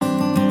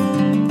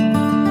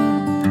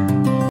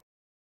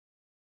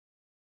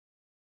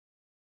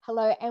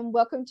Hello and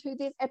welcome to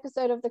this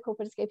episode of the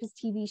Corporate Escapist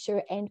TV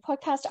show and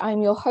podcast.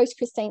 I'm your host,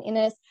 Christine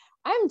Innes.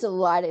 I'm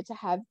delighted to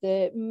have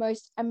the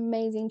most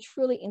amazing,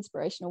 truly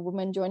inspirational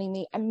woman joining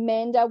me,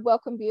 Amanda.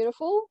 Welcome,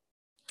 beautiful.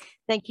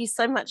 Thank you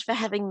so much for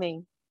having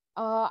me.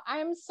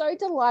 I'm so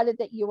delighted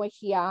that you are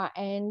here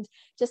and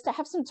just to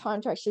have some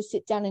time to actually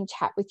sit down and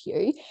chat with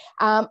you.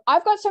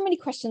 I've got so many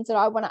questions that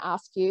I want to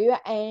ask you,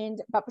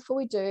 but before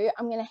we do,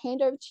 I'm going to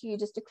hand over to you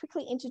just to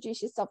quickly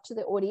introduce yourself to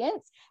the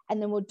audience,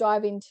 and then we'll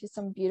dive into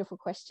some beautiful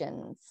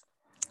questions.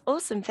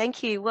 Awesome,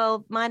 thank you.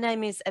 Well, my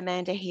name is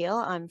Amanda Heel.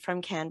 I'm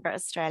from Canberra,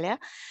 Australia,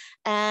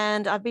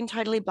 and I've been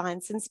totally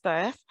blind since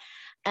birth,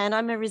 and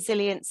I'm a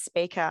resilience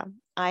speaker.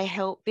 I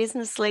help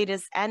business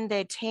leaders and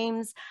their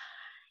teams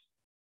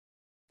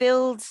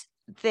build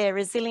their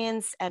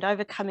resilience and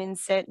overcome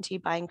uncertainty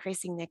by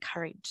increasing their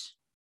courage.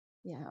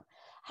 Yeah.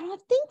 And I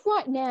think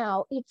right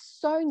now it's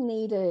so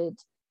needed,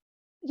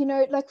 you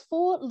know, like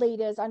for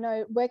leaders, I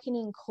know working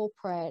in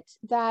corporate,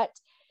 that,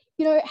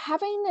 you know,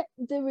 having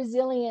the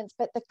resilience,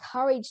 but the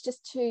courage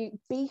just to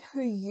be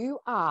who you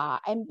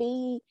are and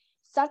be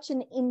such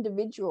an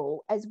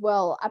individual as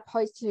well,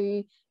 opposed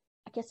to,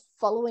 I guess,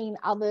 following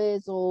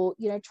others or,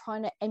 you know,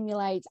 trying to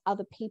emulate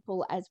other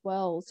people as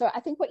well. So I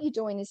think what you're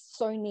doing is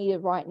so needed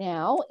right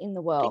now in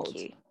the world. Thank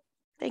you.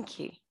 Thank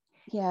you.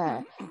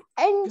 Yeah.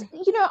 And,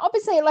 you know,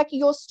 obviously, like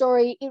your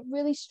story, it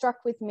really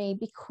struck with me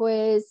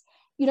because,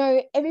 you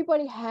know,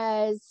 everybody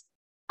has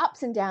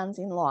ups and downs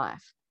in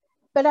life.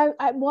 But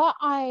what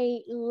I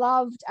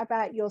loved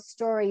about your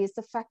story is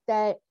the fact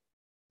that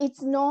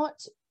it's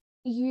not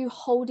you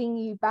holding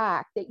you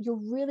back, that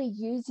you're really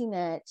using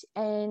it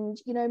and,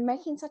 you know,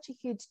 making such a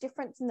huge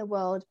difference in the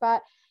world,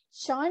 but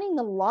shining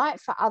the light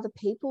for other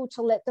people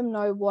to let them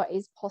know what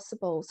is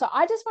possible. So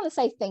I just want to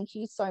say thank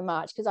you so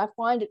much because I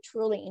find it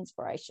truly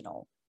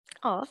inspirational.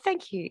 Oh,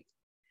 thank you.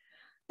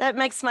 That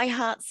makes my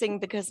heart sing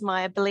because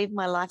I believe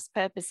my life's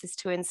purpose is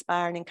to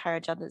inspire and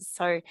encourage others.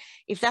 So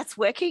if that's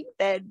working,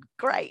 then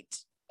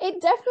great.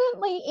 It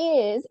definitely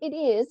is. It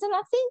is. And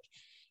I think,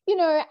 you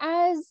know,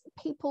 as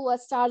people are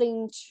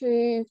starting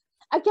to,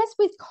 I guess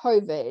with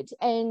COVID,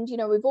 and, you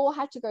know, we've all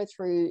had to go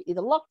through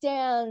either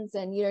lockdowns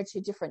and, you know, to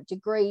different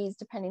degrees,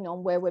 depending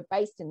on where we're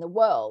based in the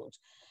world,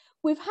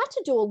 we've had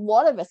to do a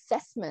lot of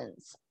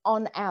assessments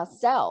on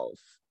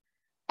ourselves.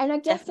 And I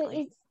guess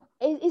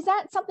is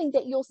that something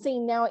that you're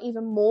seeing now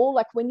even more,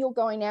 like when you're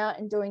going out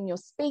and doing your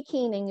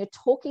speaking and you're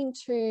talking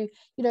to,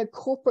 you know,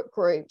 corporate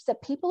groups,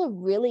 that people are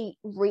really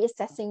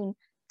reassessing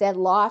their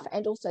life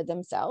and also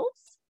themselves?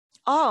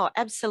 Oh,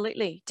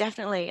 absolutely.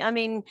 Definitely. I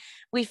mean,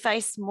 we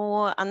face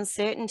more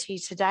uncertainty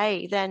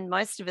today than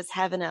most of us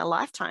have in our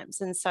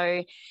lifetimes. And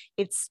so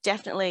it's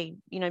definitely,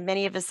 you know,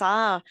 many of us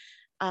are,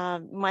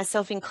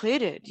 myself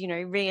included, you know,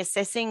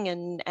 reassessing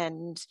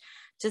and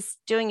just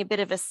doing a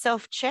bit of a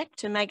self-check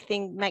to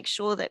make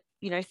sure that,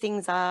 you know,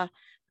 things are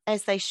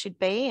as they should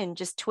be and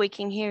just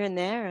tweaking here and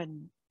there.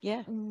 And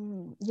yeah.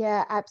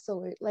 Yeah,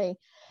 absolutely.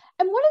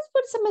 And what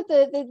are some of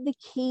the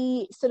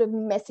key sort of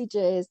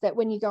messages that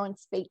when you go and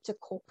speak to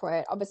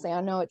corporate, obviously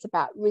I know it's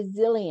about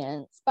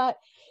resilience, but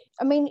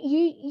I mean,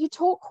 you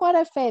talk quite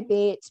a fair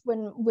bit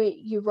when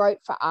you wrote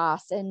for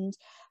us. And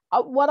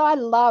what I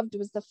loved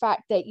was the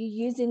fact that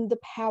you're using the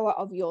power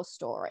of your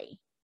story.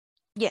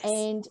 Yes.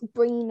 And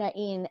bringing that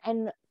in.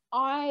 And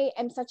I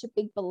am such a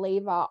big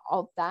believer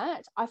of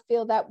that. I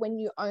feel that when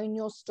you own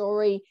your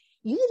story,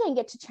 you then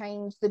get to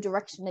change the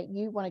direction that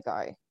you want to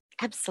go.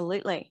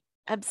 Absolutely.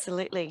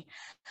 Absolutely.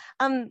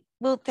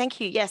 Well, thank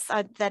you. Yes,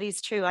 that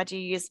is true. I do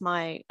use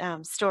my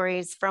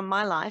stories from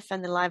my life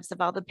and the lives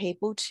of other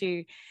people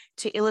to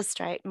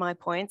illustrate my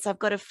points. I've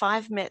got a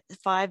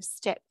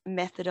five-step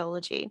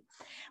methodology,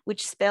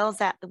 which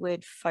spells out the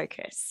word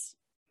focus.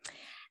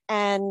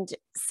 And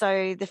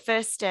so the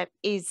first step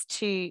is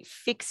to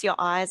fix your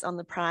eyes on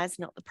the prize,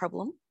 not the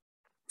problem.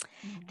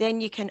 Then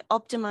you can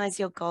optimize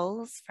your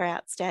goals for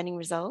outstanding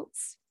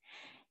results.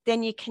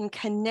 Then you can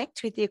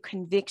connect with your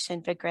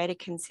conviction for greater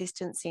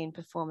consistency in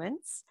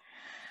performance.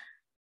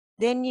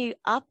 Then you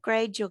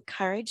upgrade your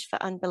courage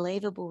for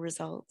unbelievable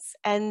results.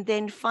 And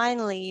then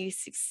finally,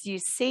 you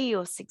see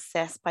your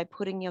success by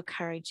putting your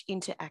courage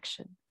into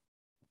action.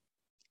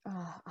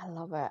 Oh, I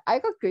love it. I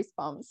got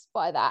goosebumps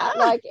by that.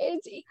 Like,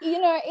 it's, you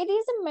know, it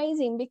is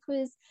amazing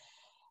because,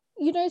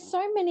 you know,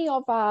 so many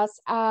of us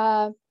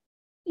are,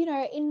 you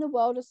know, in the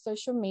world of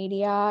social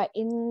media,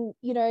 in,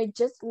 you know,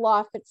 just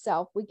life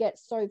itself, we get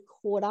so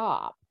caught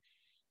up.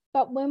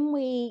 But when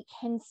we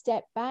can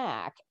step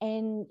back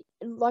and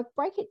like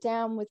break it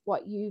down with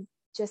what you've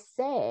just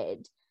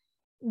said,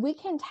 we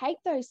can take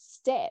those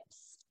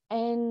steps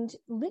and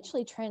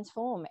literally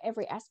transform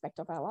every aspect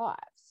of our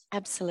lives.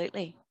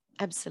 Absolutely.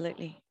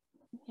 Absolutely.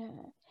 Yeah.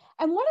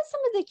 And what are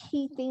some of the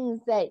key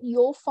things that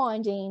you're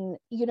finding,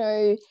 you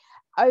know,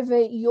 over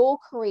your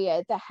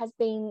career that has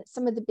been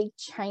some of the big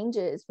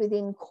changes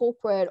within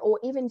corporate or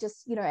even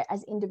just, you know,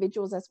 as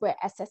individuals as we're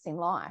assessing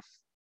life?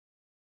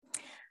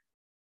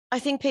 I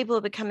think people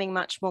are becoming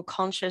much more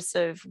conscious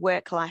of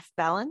work-life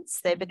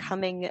balance. They're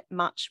becoming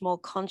much more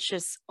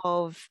conscious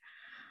of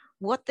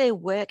what their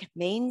work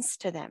means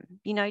to them.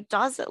 You know,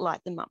 does it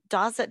light them up?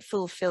 Does it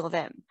fulfill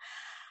them?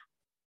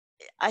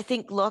 I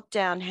think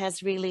lockdown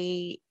has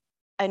really,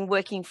 and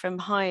working from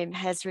home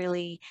has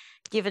really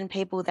given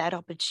people that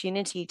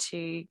opportunity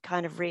to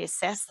kind of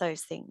reassess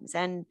those things.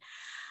 And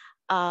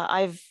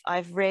I've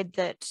read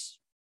that,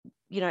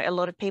 you know, a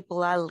lot of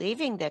people are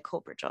leaving their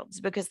corporate jobs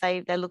because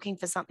they're looking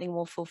for something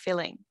more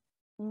fulfilling.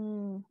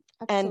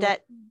 And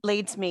that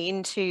leads me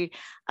into,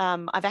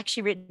 I've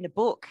actually written a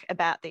book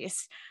about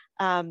this,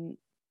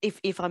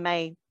 if I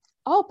may.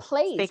 Oh,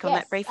 please. Speak on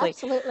that briefly.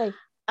 Absolutely.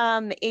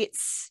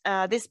 It's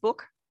this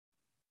book,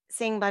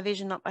 Seeing by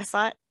Vision, Not by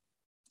Sight.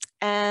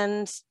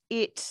 And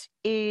it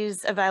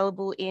is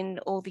available in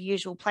all the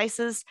usual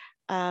places,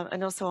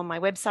 and also on my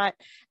website.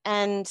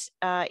 And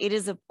it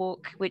is a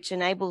book which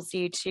enables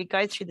you to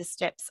go through the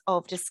steps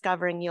of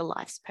discovering your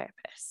life's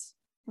purpose.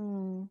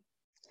 And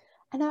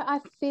I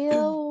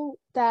feel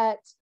that,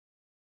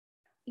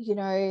 you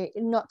know,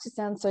 not to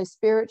sound so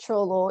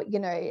spiritual or, you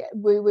know,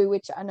 woo-woo,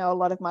 which I know a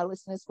lot of my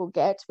listeners will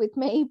get with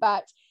me,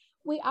 but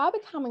we are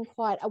becoming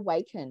quite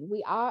awakened.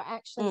 We are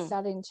actually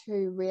starting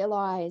to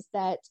realize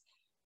that,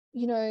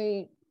 you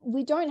know,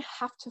 we don't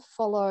have to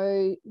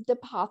follow the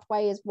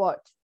pathway as what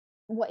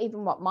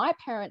my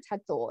parents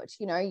had thought.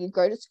 You know, you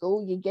go to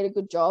school, you get a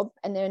good job,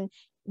 and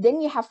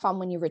then you have fun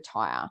when you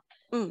retire.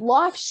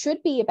 Life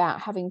should be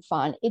about having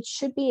fun. It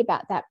should be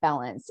about that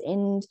balance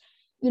and,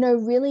 you know,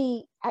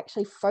 really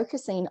actually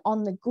focusing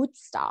on the good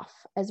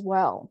stuff as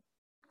well.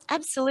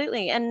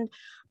 Absolutely. And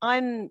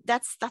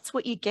that's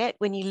what you get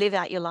when you live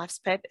out your life's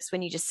purpose,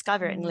 when you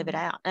discover it and live it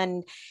out.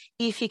 And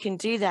if you can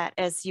do that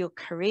as your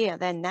career,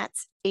 then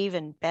that's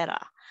even better.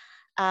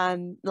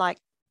 Like,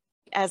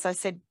 as I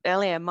said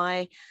earlier,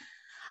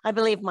 I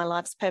believe my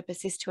life's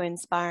purpose is to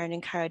inspire and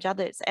encourage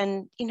others.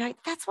 And, you know,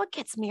 that's what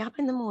gets me up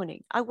in the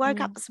morning. I woke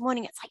up this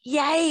morning, it's like,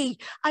 yay,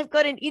 I've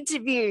got an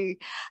interview.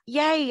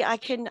 Yay, I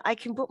can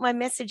put my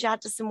message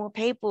out to some more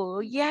people.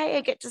 Or, yay,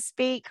 I get to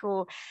speak,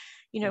 or,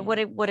 you know,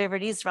 whatever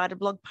it is, write a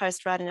blog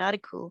post, write an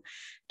article.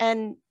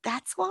 And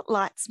that's what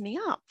lights me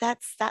up.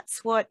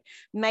 That's what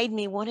made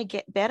me want to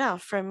get better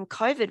from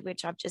COVID,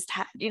 which I've just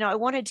had. You know, I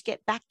wanted to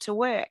get back to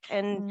work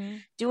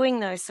and doing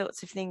those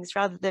sorts of things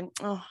rather than,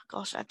 oh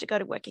gosh, I have to go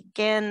to work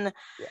again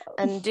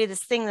and do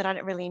this thing that I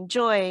don't really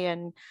enjoy.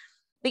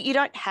 But you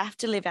don't have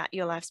to live out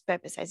your life's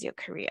purpose as your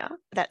career.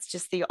 That's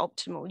just the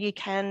optimal. You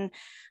can,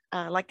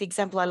 like the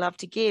example I love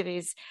to give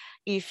is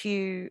if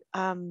you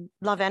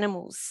love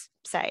animals,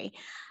 say,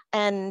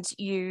 and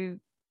you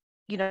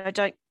know,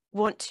 don't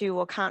want to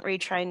or can't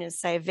retrain as,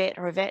 say, a vet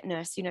or a vet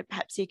nurse, you know,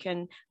 perhaps you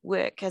can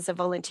work as a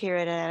volunteer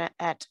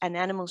at an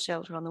animal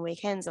shelter on the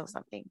weekends or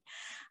something.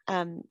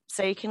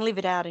 So you can live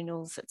it out in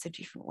all sorts of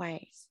different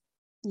ways.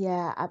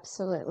 Yeah,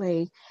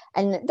 absolutely.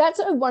 And that's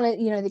one of,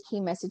 you know, the key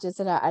messages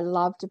that I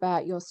loved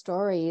about your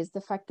story is the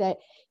fact that,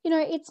 you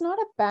know, it's not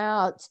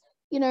about,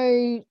 you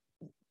know,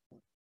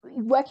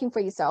 working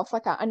for yourself.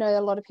 Like I know a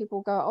lot of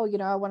people go, oh, you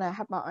know, I want to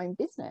have my own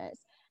business.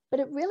 But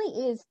it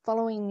really is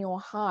following your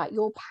heart,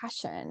 your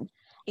passion,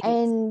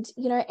 and,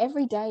 you know,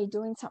 every day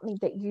doing something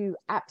that you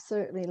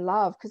absolutely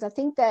love. Because I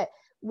think that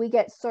we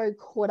get so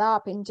caught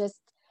up in just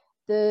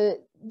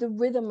the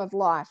rhythm of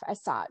life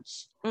as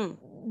such,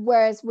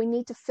 whereas we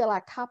need to fill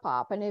our cup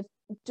up. And if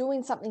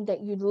doing something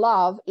that you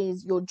love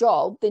is your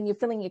job, then you're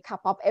filling your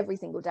cup up every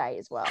single day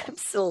as well.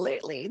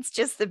 Absolutely. It's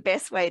just the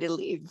best way to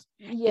live.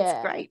 Yeah.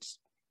 It's great.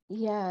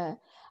 Yeah.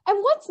 And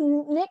what's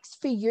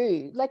next for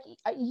you? Like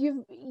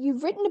you've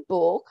written a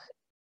book,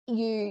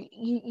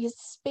 you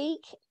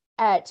speak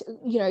at,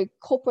 you know,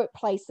 corporate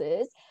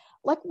places.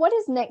 Like, what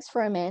is next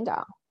for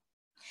Amanda?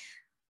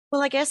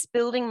 Well, I guess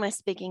building my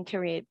speaking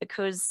career,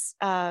 because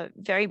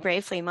very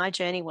briefly, my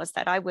journey was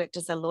that I worked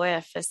as a lawyer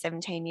for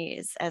 17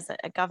 years as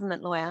a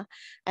government lawyer,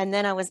 and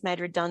then I was made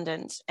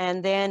redundant.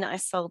 And then I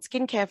sold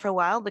skincare for a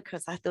while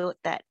because I thought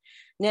that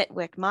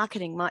network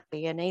marketing might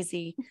be an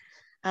easy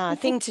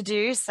thing to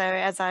do. So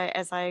as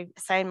I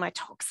say in my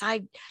talks,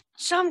 I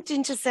jumped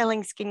into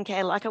selling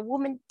skincare like a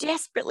woman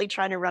desperately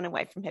trying to run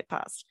away from her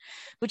past,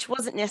 which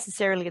wasn't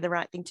necessarily the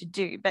right thing to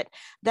do. But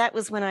that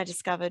was when I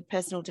discovered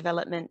personal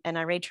development, and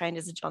I retrained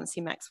as a John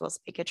C. Maxwell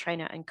speaker,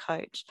 trainer, and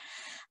coach,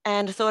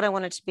 and I thought I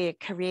wanted to be a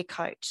career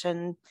coach,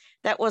 and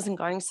that wasn't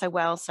going so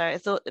well. So I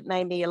thought that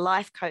maybe a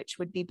life coach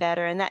would be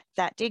better, and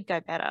that did go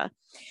better.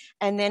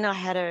 And then I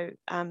had a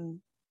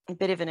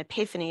bit of an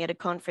epiphany at a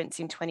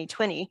conference in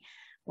 2020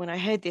 when I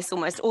heard this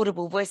almost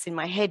audible voice in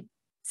my head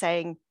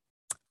saying,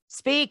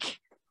 speak,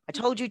 I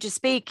told you to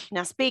speak,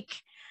 now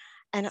speak.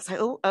 And it's like,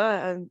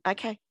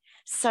 okay.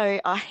 So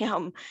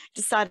I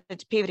decided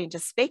to pivot into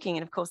speaking,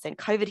 and of course then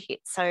COVID hit.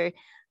 So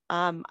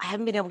I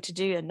haven't been able to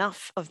do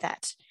enough of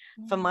that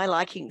for my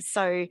liking.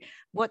 So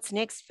what's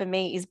next for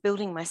me is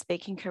building my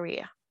speaking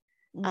career,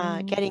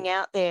 getting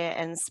out there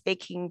and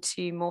speaking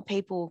to more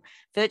people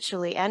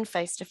virtually and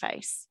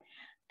face-to-face.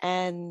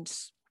 And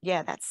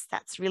yeah,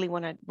 that's really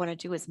what I want to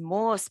do, is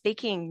more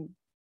speaking.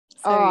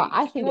 So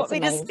I think you want me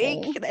amazing. to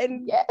speak,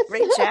 then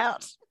reach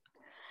out.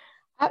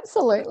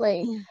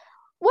 Absolutely.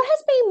 What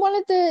has been one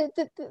of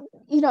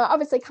the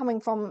obviously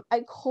coming from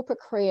a corporate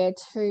career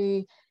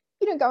to,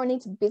 going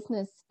into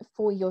business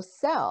for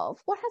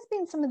yourself, what has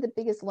been some of the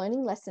biggest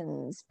learning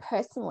lessons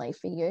personally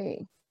for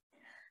you?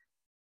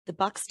 The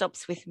buck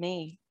stops with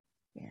me.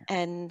 Yeah.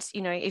 And,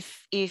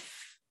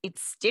 if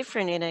it's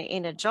different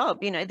in a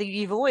job,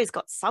 you've always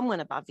got someone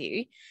above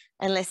you,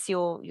 unless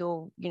you're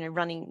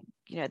running,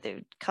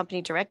 the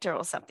company director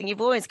or something,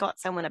 you've always got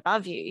someone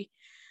above you.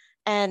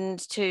 And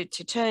to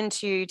turn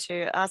to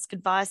ask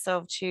advice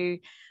of, to,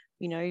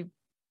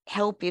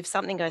 help if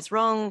something goes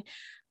wrong,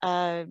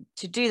 to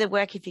do the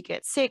work if you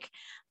get sick.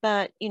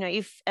 But,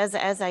 if as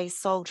a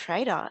sole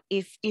trader,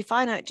 if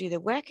I don't do the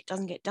work, it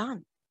doesn't get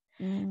done.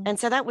 And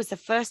so that was the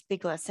first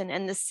big lesson.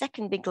 And the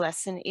second big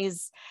lesson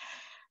is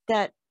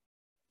that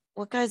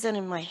what goes on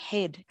in my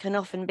head can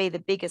often be the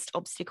biggest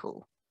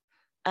obstacle.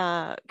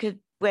 Because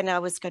when I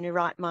was going to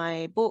write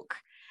my book,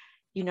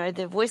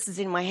 the voices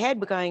in my head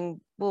were going,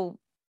 well,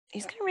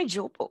 who's going to read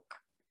your book?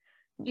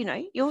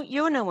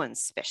 You're no one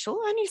special.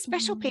 Only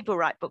special people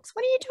write books.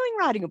 What are you doing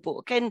writing a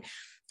book and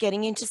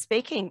getting into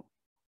speaking?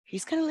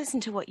 Who's going to listen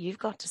to what you've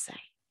got to say?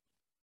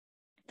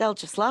 They'll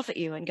just laugh at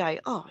you and go,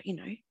 oh,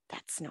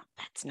 that's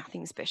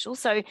nothing special.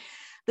 So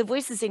the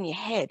voices in your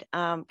head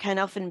can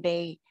often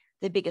be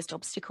the biggest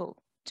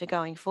obstacle to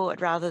going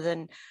forward, rather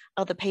than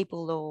other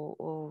people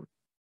or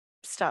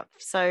stuff.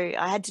 So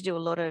I had to do a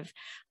lot of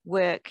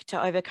work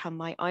to overcome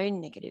my own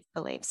negative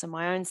beliefs and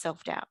my own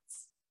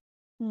self-doubts,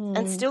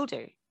 and still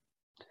do.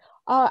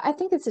 I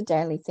think it's a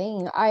daily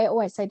thing. I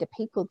always say to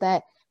people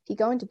that if you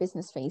go into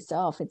business for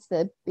yourself, it's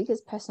the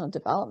biggest personal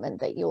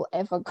development that you'll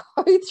ever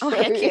go through. Oh,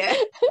 heck yeah.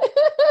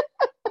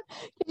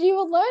 You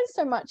will learn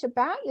so much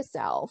about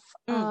yourself,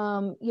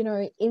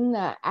 in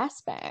that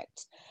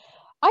aspect.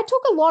 I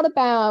talk a lot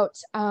about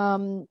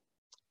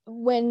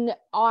when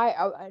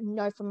I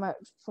know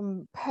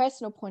from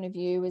personal point of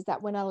view, is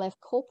that when I left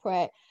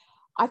corporate,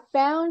 I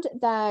found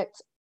that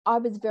I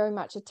was very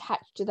much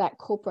attached to that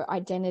corporate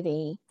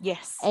identity.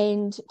 Yes.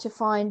 And to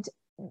find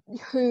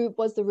who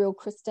was the real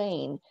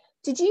Christine.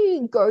 Did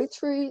you go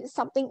through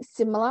something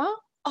similar?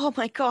 Oh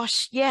my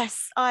gosh,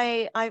 yes.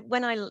 I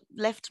when I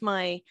left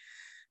my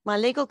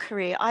legal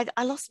career, I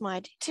lost my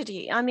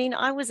identity. I mean,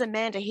 I was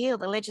Amanda Heal,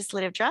 the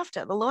legislative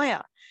drafter, the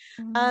lawyer.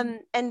 And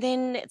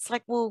then it's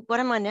like, well, what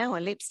am I now? A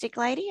lipstick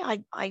lady?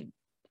 I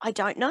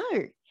don't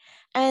know.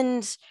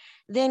 And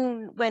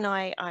then when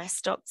I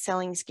stopped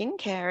selling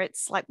skincare,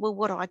 it's like, well,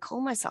 what do I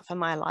call myself?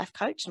 Am I a life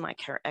coach? Am I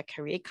a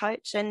career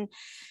coach? And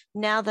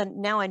now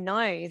I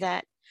know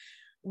that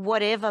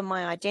whatever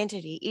my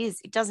identity is,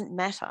 it doesn't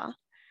matter.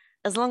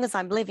 As long as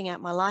I'm living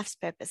out my life's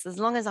purpose, as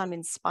long as I'm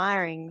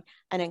inspiring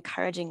and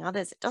encouraging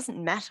others, it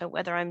doesn't matter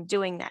whether I'm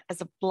doing that as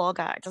a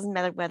blogger. It doesn't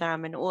matter whether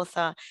I'm an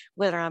author,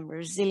 whether I'm a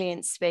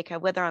resilience speaker,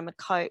 whether I'm a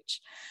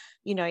coach.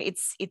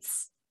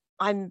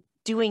 I'm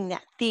doing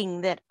that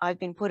thing that I've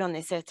been put on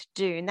this earth to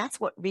do. And that's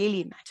what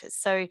really matters.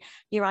 So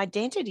your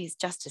identity is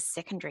just a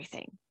secondary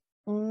thing.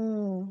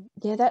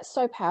 Yeah, that's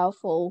so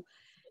powerful,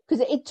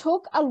 because it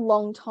took a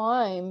long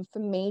time for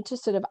me to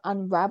sort of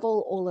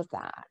unravel all of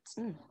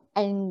that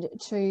and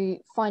to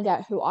find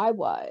out who I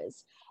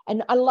was.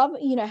 And I love, how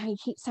you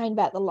keep saying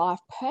about the life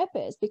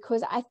purpose,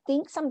 because I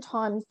think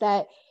sometimes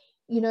that,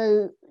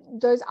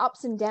 those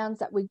ups and downs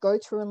that we go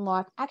through in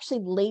life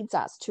actually leads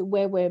us to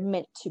where we're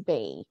meant to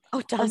be. Oh,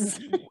 it does.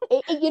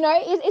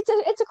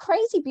 It's a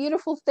crazy,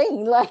 beautiful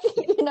thing. Like,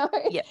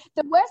 Yeah.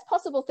 The worst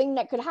possible thing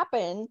that could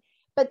happen,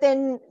 but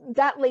then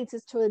that leads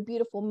us to a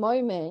beautiful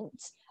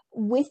moment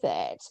with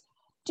it.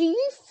 Do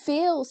you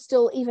feel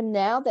still, even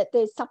now, that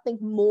there's something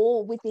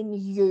more within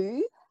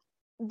you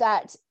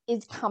that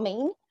is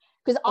coming?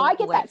 Because I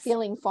get that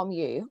feeling from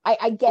you.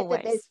 I get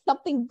that there's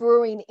something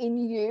brewing in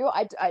you.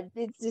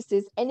 It's just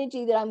this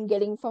energy that I'm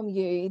getting from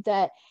you,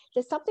 that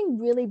there's something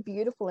really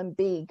beautiful and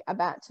big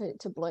about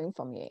to bloom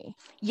from you.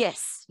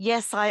 Yes,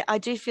 I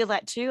do feel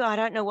that too. I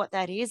don't know what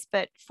that is,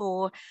 but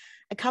for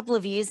a couple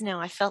of years now,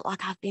 I felt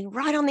like I've been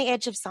right on the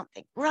edge of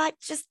something, right,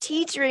 just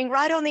teetering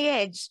right on the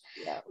edge.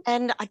 Yeah.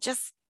 And I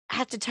just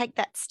have to take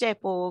that step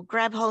or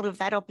grab hold of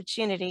that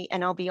opportunity,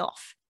 and I'll be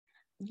off.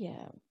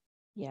 Yeah.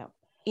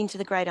 Into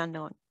the great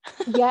unknown.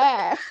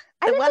 Yeah.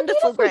 The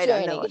wonderful great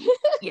unknown.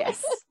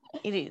 Yes,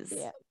 it is.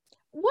 Yeah.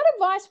 What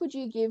advice would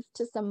you give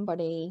to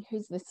somebody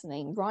who's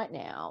listening right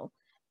now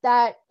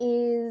that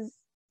is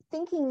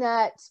thinking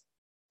that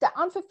they're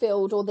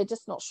unfulfilled, or they're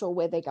just not sure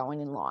where they're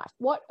going in life?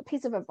 What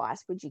piece of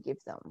advice would you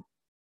give them?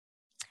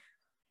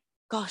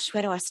 Gosh,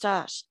 where do I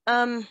start?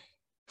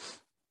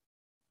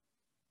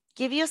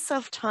 Give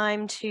yourself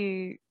time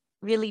to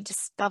really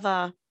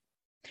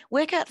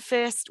work out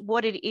first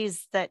what it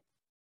is that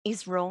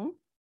is wrong.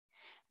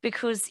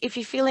 Because if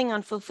you're feeling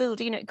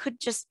unfulfilled, it could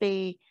just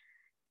be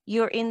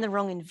you're in the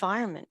wrong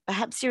environment.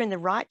 Perhaps you're in the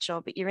right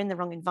job, but you're in the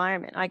wrong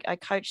environment. I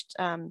coached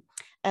a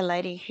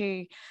lady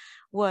who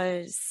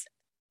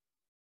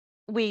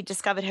we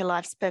discovered her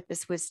life's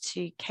purpose was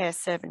to care,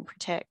 serve, and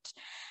protect.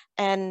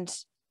 And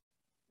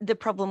the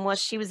problem was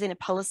she was in a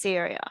policy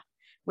area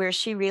where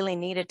she really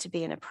needed to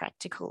be in a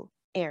practical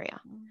area.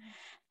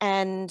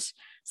 And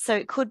so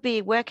it could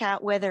be work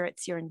out whether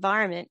it's your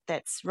environment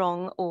that's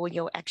wrong or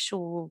your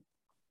actual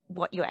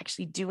what you're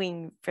actually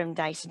doing from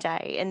day to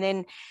day. And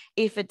then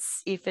if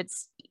it's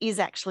is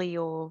actually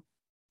your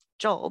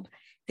job,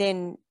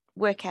 then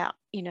work out,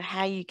 you know,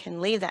 how you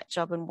can leave that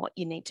job and what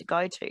you need to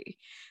go to.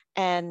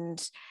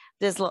 And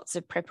there's lots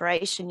of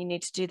preparation. You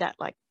need to do that.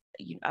 Like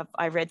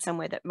I read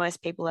somewhere that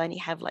most people only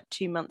have like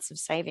 2 months of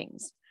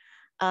savings.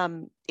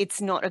 It's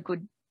not a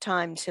good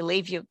time to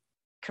leave your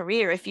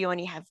career if you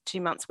only have 2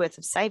 months worth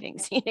of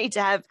savings. You need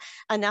to have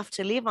enough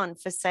to live on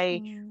for,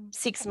 say,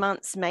 6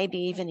 months, maybe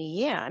even a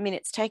year. I mean,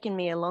 it's taken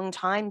me a long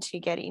time to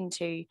get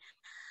into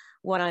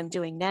what I'm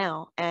doing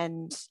now,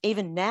 and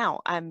even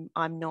now I'm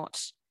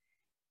not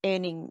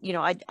earning, you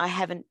know, I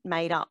haven't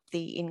made up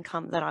the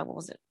income that I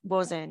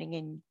was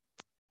earning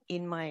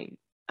in my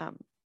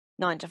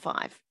 9 to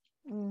 5.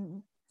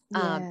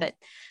 But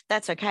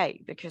that's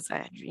okay, because I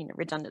had, you know,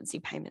 redundancy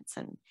payments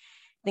and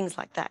things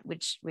like that,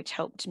 which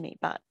helped me.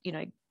 But, you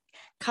know,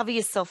 cover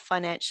yourself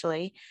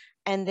financially,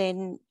 and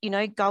then, you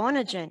know, go on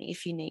a journey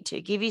if you need to.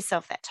 Give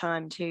yourself that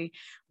time to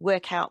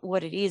work out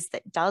what it is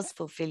that does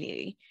fulfill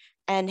you,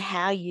 and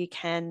how you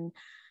can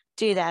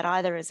do that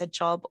either as a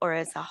job or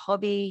as a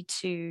hobby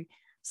to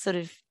sort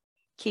of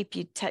keep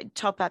you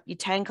top up your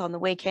tank on the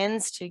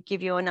weekends, to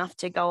give you enough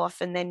to go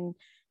off and then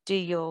do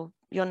your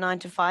 9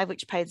 to 5,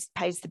 which pays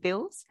the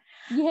bills.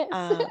 Yes.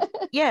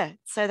 Yeah.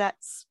 So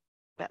that's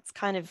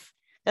kind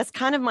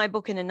of my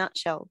book in a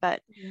nutshell.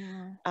 But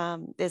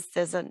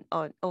there's an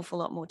awful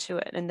lot more to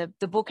it. And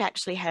the book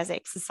actually has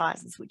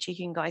exercises which you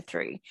can go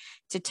through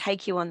to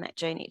take you on that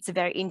journey. It's a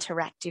very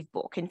interactive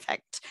book. In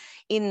fact,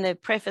 in the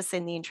preface,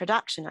 in the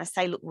introduction, I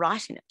say, look,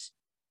 write in it,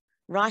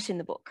 write in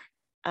the book.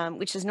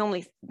 Which is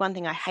normally one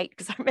thing I hate,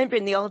 because I remember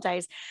in the old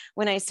days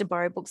when I used to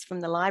borrow books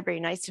from the library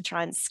and I used to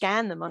try and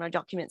scan them on a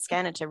document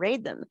scanner to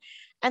read them.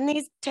 And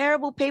these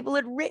terrible people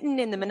had written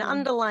in them and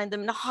underlined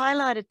them and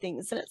highlighted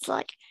things. And it's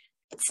like,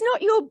 it's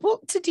not your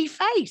book to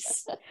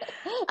deface.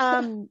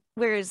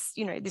 Whereas,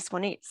 you know, this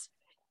one is.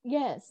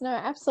 Yes, no,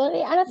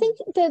 absolutely. And I think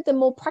that the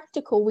more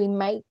practical we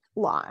make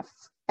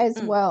life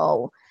as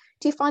well,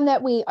 do you find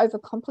that we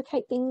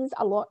overcomplicate things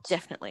a lot?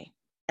 Definitely.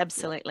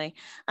 Absolutely.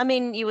 I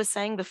mean, you were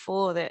saying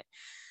before that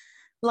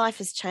life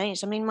has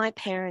changed. I mean, my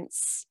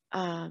parents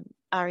are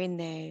in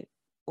their,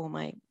 or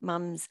my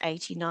mum's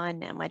 89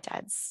 now. My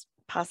dad's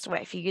passed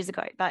away a few years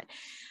ago, but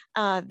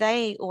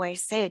they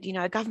always said, you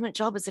know, a government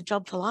job is a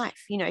job for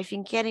life. You know, if you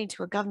can get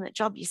into a government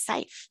job, you're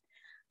safe.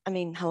 I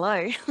mean,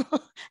 hello.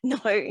 No,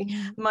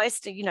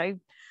 most, you know,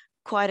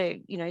 quite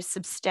a, you know,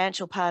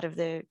 substantial part of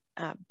the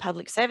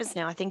public service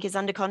now, I think, is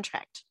under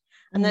contract.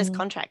 And those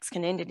contracts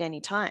can end at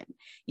any time.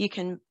 You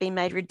can be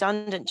made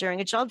redundant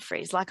during a job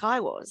freeze, like I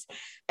was,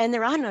 and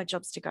there are no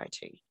jobs to go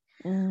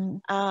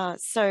to.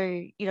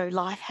 So, you know,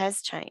 life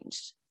has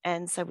changed,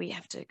 and so we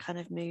have to kind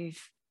of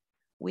move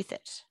with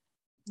it.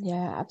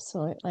 Yeah,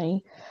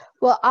 absolutely.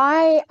 Well,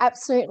 I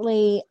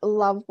absolutely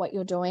love what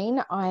you're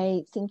doing.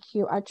 I think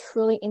you are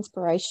truly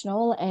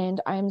inspirational,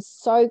 and I'm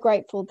so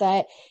grateful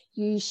that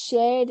you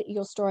shared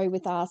your story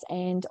with us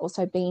and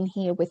also being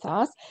here with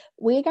us.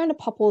 We're going to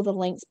pop all the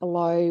links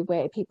below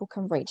where people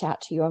can reach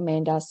out to you,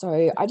 Amanda.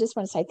 So I just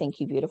want to say thank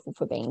you, beautiful,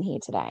 for being here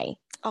today.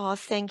 Oh,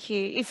 thank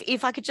you.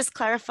 If I could just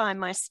clarify,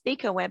 my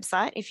speaker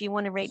website, if you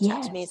want to reach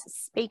out to me as a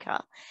speaker,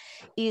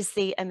 is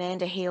the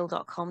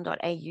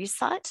amandaheal.com.au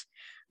site.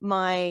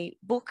 My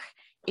book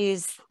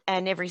is,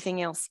 and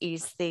everything else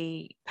is,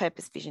 the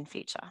Purpose Vision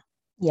Future.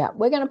 Yeah,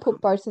 we're going to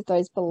put both of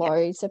those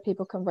below so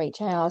people can reach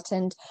out.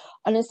 And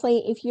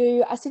honestly, if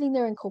you are sitting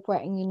there in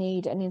corporate and you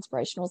need an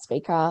inspirational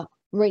speaker,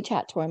 reach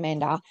out to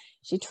Amanda.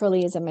 She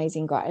truly is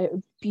amazing. Got a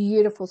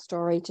beautiful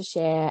story to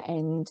share.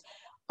 And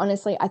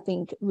honestly, I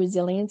think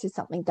resilience is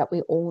something that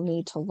we all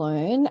need to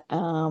learn.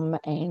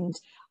 And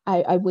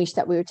I wish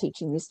that we were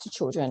teaching this to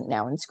children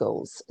now in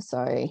schools.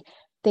 So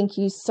thank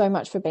you so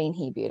much for being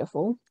here,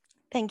 beautiful.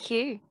 Thank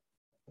you.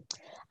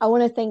 I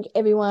want to thank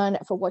everyone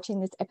for watching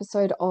this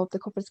episode of the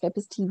Corporate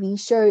Escapist TV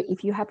show.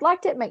 If you have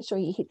liked it, make sure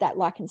you hit that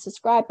like and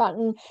subscribe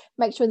button.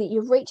 Make sure that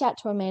you reach out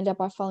to Amanda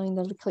by following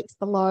the clicks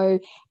below.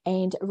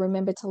 And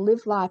remember to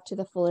live life to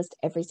the fullest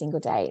every single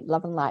day.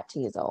 Love and light to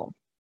you all.